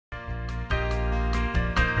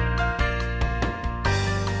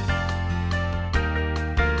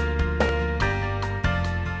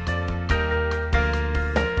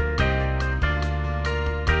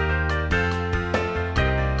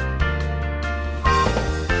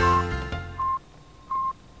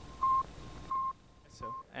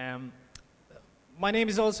My name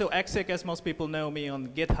is also Exik, as most people know me on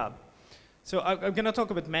GitHub. So I'm going to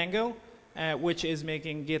talk about Mango, which is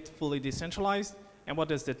making Git fully decentralized. And what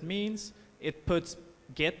does that mean? It puts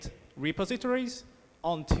Git repositories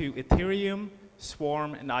onto Ethereum,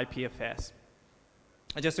 Swarm, and ipfs.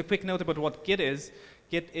 And just a quick note about what Git is.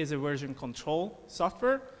 Git is a version control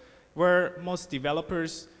software where most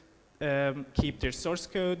developers keep their source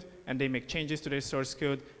code and they make changes to their source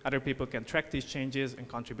code. Other people can track these changes and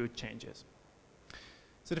contribute changes.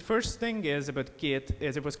 So the first thing is about Git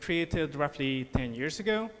is it was created roughly 10 years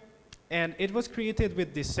ago. And it was created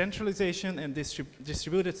with decentralization and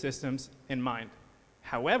distributed systems in mind.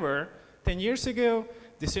 However, 10 years ago,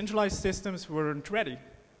 decentralized systems weren't ready.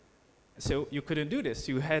 So you couldn't do this.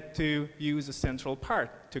 You had to use a central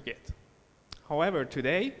part to Git. However,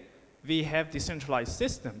 today, we have decentralized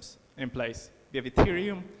systems in place. We have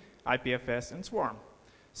Ethereum, ipfs, and Swarm.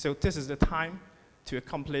 So this is the time to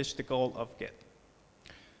accomplish the goal of Git.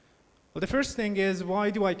 Well, the first thing is, why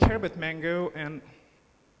do I care about Mango? And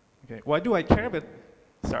okay, why do I care about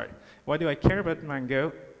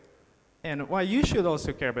Mango? And why you should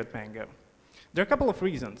also care about Mango? There are a couple of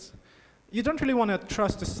reasons. You don't really want to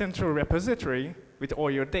trust a central repository with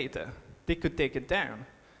all your data. They could take it down.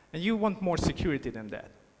 And you want more security than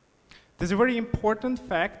that. There's a very important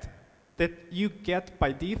fact that you get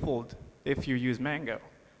by default if you use Mango.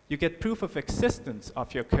 You get proof of existence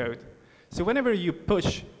of your code. So whenever you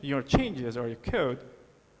push your changes or your code,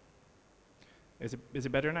 is it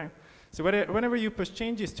better now? So whenever you push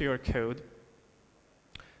changes to your code,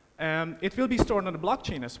 it will be stored on the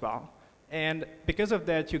blockchain as well. And because of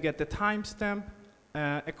that, you get the timestamp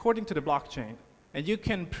according to the blockchain. And you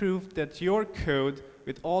can prove that your code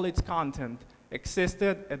with all its content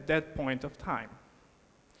existed at that point of time.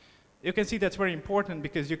 You can see that's very important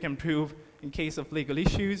because you can prove, in case of legal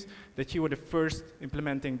issues, that you were the first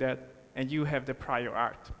implementing that and you have the prior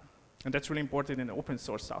art. And that's really important in open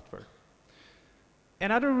source software.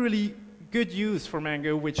 Another really good use for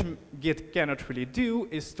Mango, which Git cannot really do,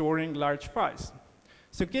 is storing large files.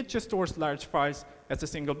 So Git just stores large files as a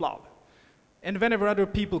single blob. And whenever other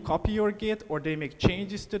people copy your Git, or they make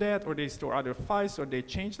changes to that, or they store other files, or they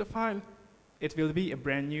change the file, it will be a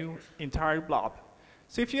brand new entire blob.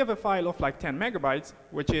 So if you have a file of like 10 megabytes,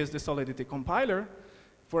 which is the Solidity compiler,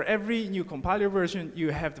 for every new compiler version, you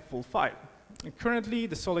have the full file. And currently,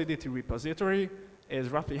 the Solidity repository is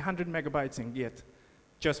roughly 100 megabytes in Git,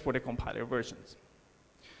 just for the compiler versions.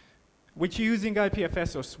 With using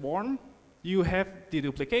ipfs or Swarm, you have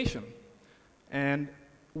deduplication. And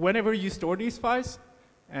whenever you store these files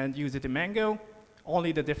and use it in Mango,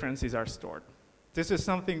 only the differences are stored. This is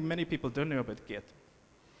something many people don't know about Git.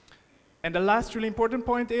 And the last really important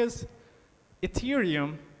point is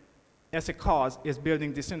Ethereum, as a cause, is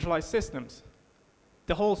building decentralized systems.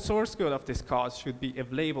 The whole source code of this cause should be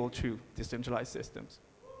available through decentralized systems.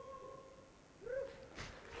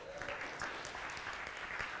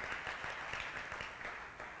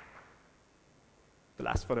 The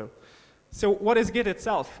last photo. So what is Git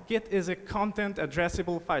itself? Git is a content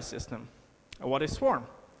addressable file system. What is Swarm?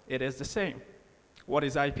 It is the same. What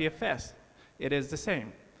is ipfs? It is the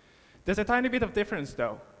same. There's a tiny bit of difference,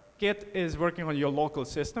 though. Git is working on your local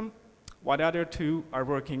system, while the other two are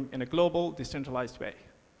working in a global, decentralized way.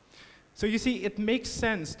 So you see, it makes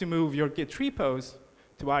sense to move your Git repos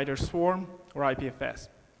to either Swarm or ipfs.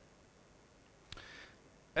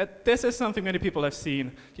 This is something many people have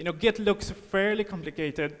seen. You know, Git looks fairly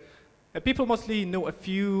complicated. People mostly know a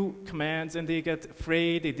few commands, and they get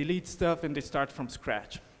afraid, they delete stuff, and they start from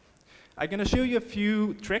scratch. I'm going to show you a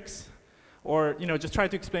few tricks, or just try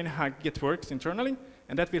to explain how Git works internally,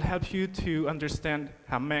 and that will help you to understand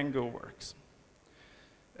how Mango works.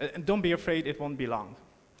 And don't be afraid, it won't be long.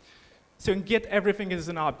 So in Git, everything is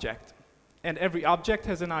an object, and every object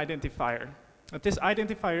has an identifier. And this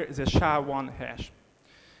identifier is a SHA-1 hash.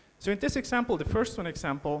 So in this example, the first one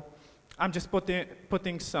example, I'm just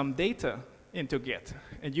putting some data into Git,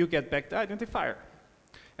 and you get back the identifier.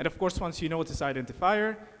 And of course, once you know this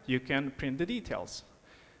identifier, you can print the details.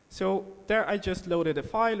 So there I just loaded a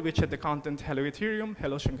file which had the content hello Ethereum,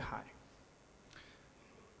 hello Shanghai.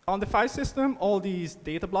 On the file system, all these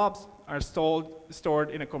data blobs are stored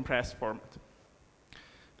in a compressed format.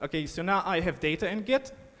 Okay, so now I have data in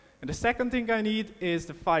Git, and the second thing I need is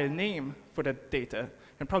the file name for that data,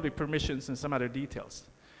 and probably permissions and some other details.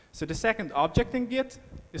 So the second object in Git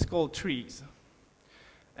is called trees.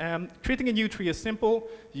 Creating a new tree is simple.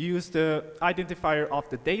 You use the identifier of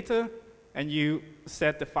the data, and you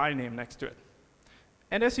set the file name next to it.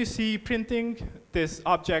 And as you see, printing this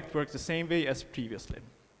object works the same way as previously.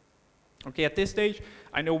 Okay, at this stage,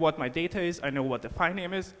 I know what my data is, I know what the file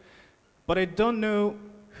name is, but I don't know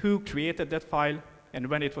who created that file and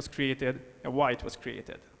when it was created and why it was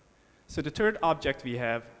created. So the third object we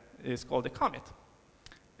have is called a commit.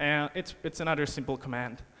 And it's another simple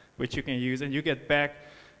command which you can use, and you get back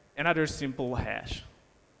another simple hash.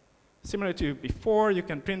 Similar to before, you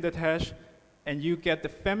can print that hash, and you get the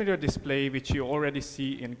familiar display which you already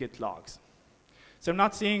see in Git logs. So I'm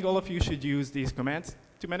not saying all of you should use these commands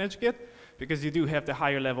to manage Git, because you do have the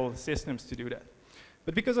higher level systems to do that.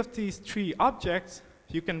 But because of these three objects,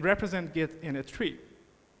 you can represent Git in a tree.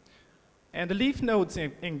 And the leaf nodes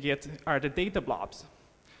in Git are the data blobs.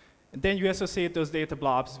 And then you associate those data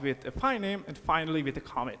blobs with a file name, and finally with a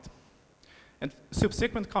commit. And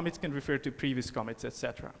subsequent commits can refer to previous commits,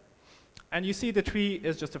 etc. And you see the tree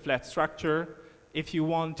is just a flat structure. If you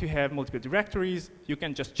want to have multiple directories, you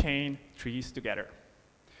can just chain trees together.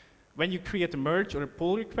 When you create a merge or a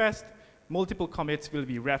pull request, multiple commits will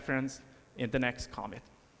be referenced in the next commit.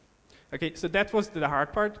 Okay, so that was the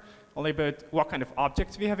hard part, only about what kind of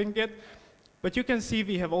objects we have in Git. But you can see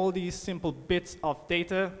we have all these simple bits of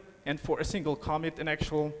data, and for a single commit, an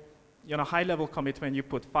actual high-level commit, when you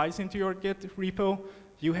put files into your Git repo,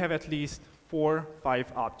 you have at least 4,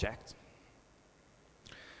 5 objects.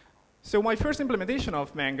 So my first implementation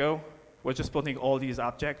of Mango was just putting all these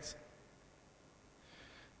objects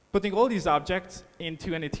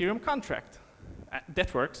into an Ethereum contract.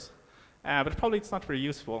 That works, but probably it's not very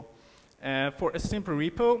useful. For a simple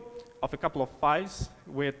repo of a couple of files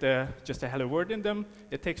with just a hello world in them,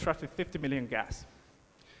 it takes roughly 50 million gas.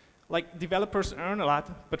 Like, developers earn a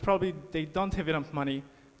lot, but probably they don't have enough money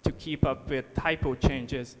to keep up with typo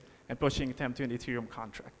changes and pushing them to an Ethereum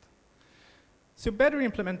contract. So better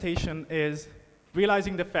implementation is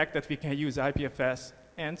realizing the fact that we can use ipfs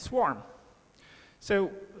and Swarm. So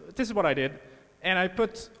this is what I did, and I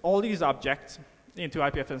put all these objects into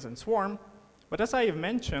ipfs and Swarm, but as I have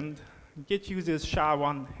mentioned, Git uses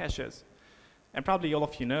SHA-1 hashes. And probably all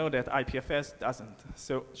of you know that ipfs doesn't.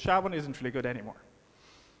 So SHA-1 isn't really good anymore.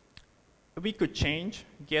 We could change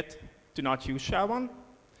Git to not use SHA-1,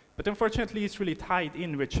 but unfortunately it's really tied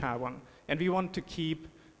in with SHA-1. And we want to keep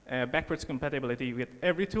backwards compatibility with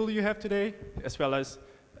every tool you have today, as well as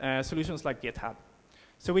solutions like GitHub.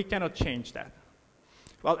 So we cannot change that.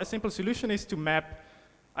 Well, a simple solution is to map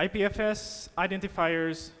ipfs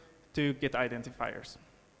identifiers to Git identifiers.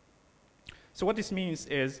 So what this means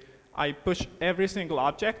is I push every single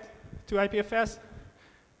object to ipfs,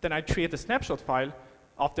 then I create a snapshot file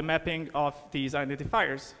of the mapping of these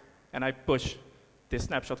identifiers, and I push this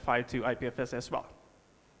snapshot file to ipfs as well.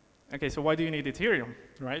 Okay, so why do you need Ethereum,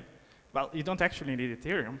 right? Well, you don't actually need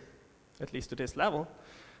Ethereum, at least to this level.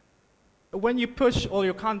 When you push all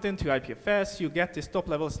your content to ipfs, you get this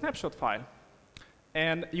top-level snapshot file.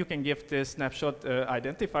 And you can give this snapshot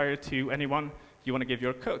identifier to anyone you want to give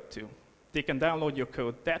your code to. They can download your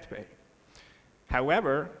code that way.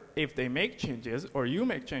 However, if they make changes, or you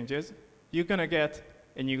make changes, you're going to get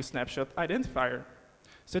a new snapshot identifier.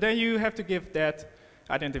 So then you have to give that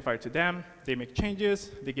identifier to them. They make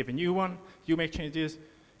changes, they give a new one. You make changes,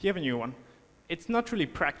 you have a new one. It's not really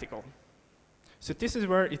practical. So this is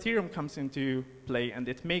where Ethereum comes into play, and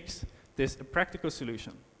it makes this a practical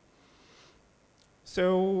solution.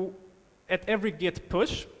 So at every Git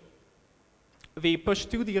push, we push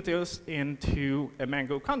 2 details into a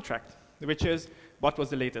Mango contract, which is what was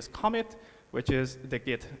the latest commit, which is the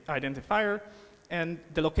Git identifier, and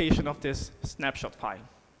the location of this snapshot file.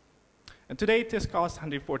 And today, this costs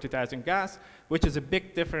 140,000 gas, which is a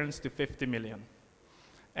big difference to 50 million.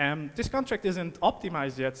 This contract isn't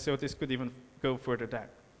optimized yet, so this could even go further down.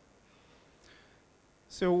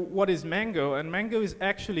 So what is Mango? And Mango is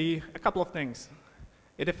actually a couple of things.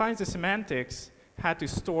 It defines the semantics, how to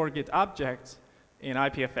store Git objects in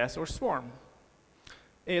ipfs or Swarm.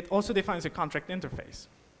 It also defines a contract interface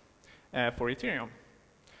for Ethereum.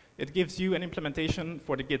 It gives you an implementation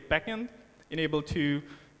for the Git backend, enabled to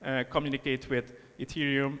communicate with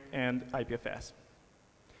Ethereum and ipfs.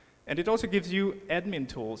 And it also gives you admin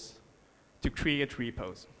tools to create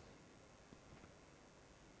repos.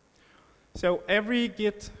 So every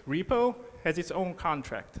Git repo has its own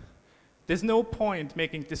contract. There's no point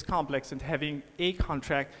making this complex and having a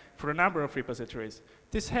contract for a number of repositories.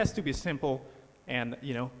 This has to be simple and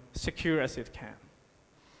secure as it can.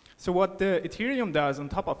 So what the Ethereum does on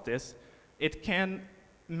top of this, it can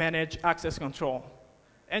manage access control.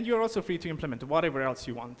 And you're also free to implement whatever else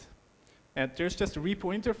you want. And there's just a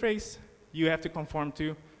repo interface you have to conform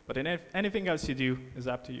to, but anything else you do is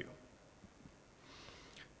up to you.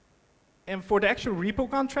 And for the actual repo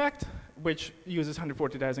contract, which uses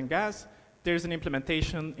 140,000 gas, there's an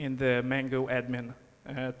implementation in the Mango admin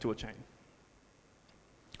toolchain.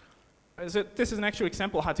 So this is an actual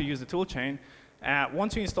example how to use the toolchain.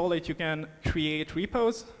 Once you install it, you can create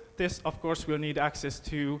repos. This, of course, will need access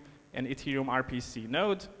to an Ethereum RPC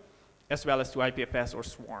node, as well as to ipfs or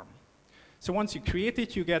Swarm. So once you create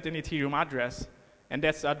it, you get an Ethereum address, and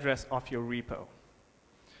that's the address of your repo.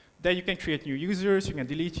 Then you can create new users, you can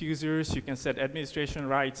delete users, you can set administration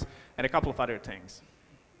rights, and a couple of other things.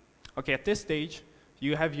 OK, at this stage,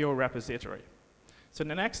 you have your repository. So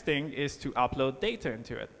the next thing is to upload data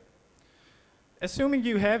into it. Assuming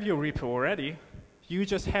you have your repo already, you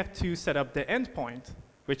just have to set up the endpoint,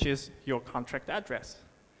 which is your contract address.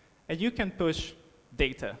 And you can push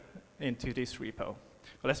data into this repo.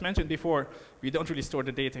 Well, as mentioned before, we don't really store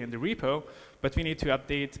the data in the repo, but we need to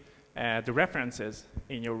update the references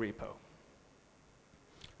in your repo.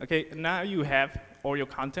 OK, now you have all your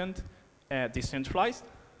content decentralized.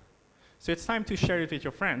 So it's time to share it with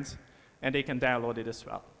your friends, and they can download it as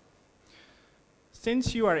well.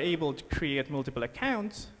 Since you are able to create multiple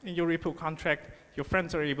accounts in your repo contract, your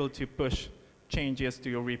friends are able to push changes to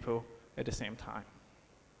your repo at the same time.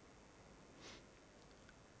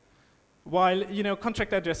 While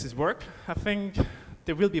contract addresses work, I think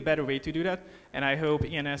there will be a better way to do that, and I hope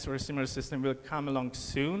ENS or a similar system will come along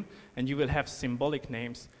soon, and you will have symbolic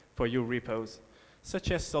names for your repos,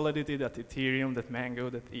 such as Solidity.Ethereum,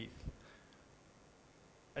 .Mango, .eth.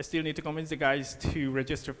 I still need to convince the guys to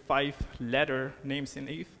register 5-letter names in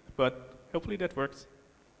ETH, but hopefully that works.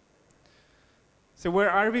 So where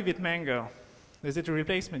are we with Mango? Is it a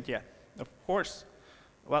replacement yet? Of course.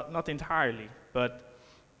 Well, not entirely, but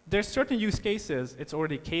there's certain use cases it's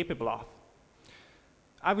already capable of.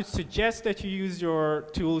 I would suggest that you use your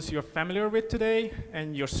tools you're familiar with today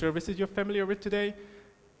and your services you're familiar with today.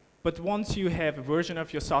 But once you have a version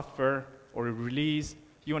of your software or a release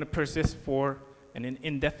you want to persist for an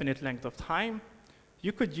indefinite length of time,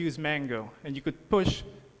 you could use Mango, and you could push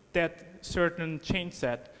that certain change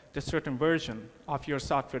set, the certain version of your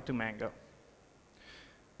software to Mango.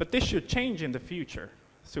 But this should change in the future.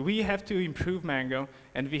 So we have to improve Mango,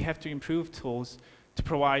 and we have to improve tools to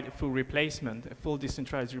provide a full replacement, a full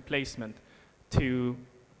decentralized replacement to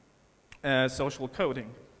social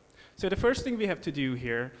coding. So the first thing we have to do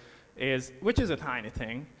here is, which is a tiny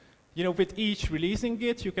thing, with each release in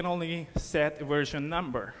Git, you can only set a version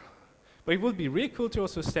number. But it would be really cool to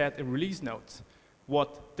also set a release note,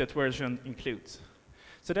 what that version includes.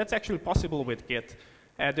 So that's actually possible with Git.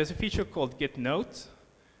 There's a feature called Git Notes,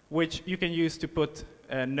 which you can use to put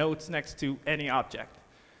notes next to any object.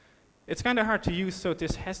 It's kind of hard to use, so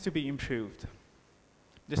this has to be improved.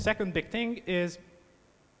 The second big thing is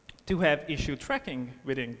to have issue tracking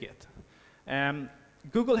within Git.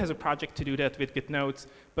 Google has a project to do that with Git Notes,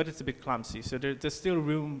 but it's a bit clumsy, so there's still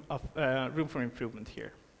room for improvement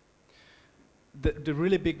here. The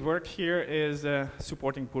really big work here is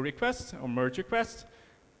supporting pull requests or merge requests,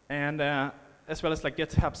 and as well as like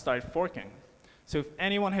GitHub-style forking. So if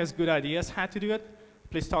anyone has good ideas how to do it,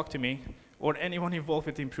 please talk to me, or anyone involved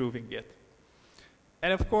with improving Git.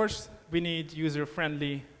 And of course, we need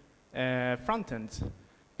user-friendly front ends,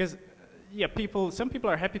 because yeah, some people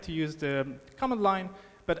are happy to use the command line,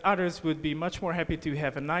 but others would be much more happy to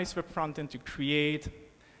have a nice web front end to create,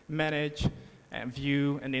 manage, and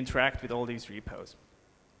view, and interact with all these repos.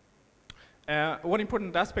 One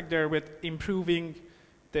important aspect there with improving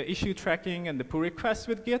the issue tracking and the pull requests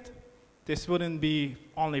with Git, this wouldn't be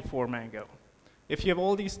only for Mango. If you have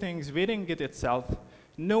all these things within Git itself,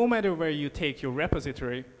 no matter where you take your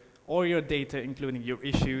repository, all your data, including your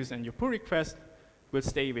issues and your pull requests, will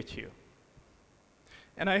stay with you.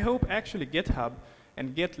 And I hope actually GitHub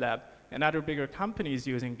and GitLab and other bigger companies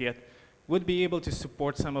using Git would be able to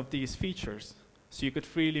support some of these features. So you could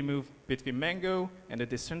freely move between Mango and a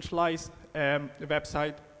decentralized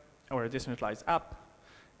website or a decentralized app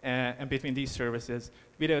and between these services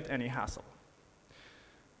without any hassle.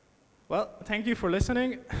 Well, thank you for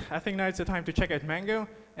listening. I think now it's the time to check out Mango.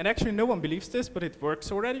 And actually, no one believes this, but it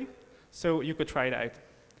works already. So you could try it out.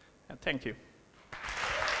 And thank you.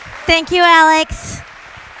 Thank you, Alex.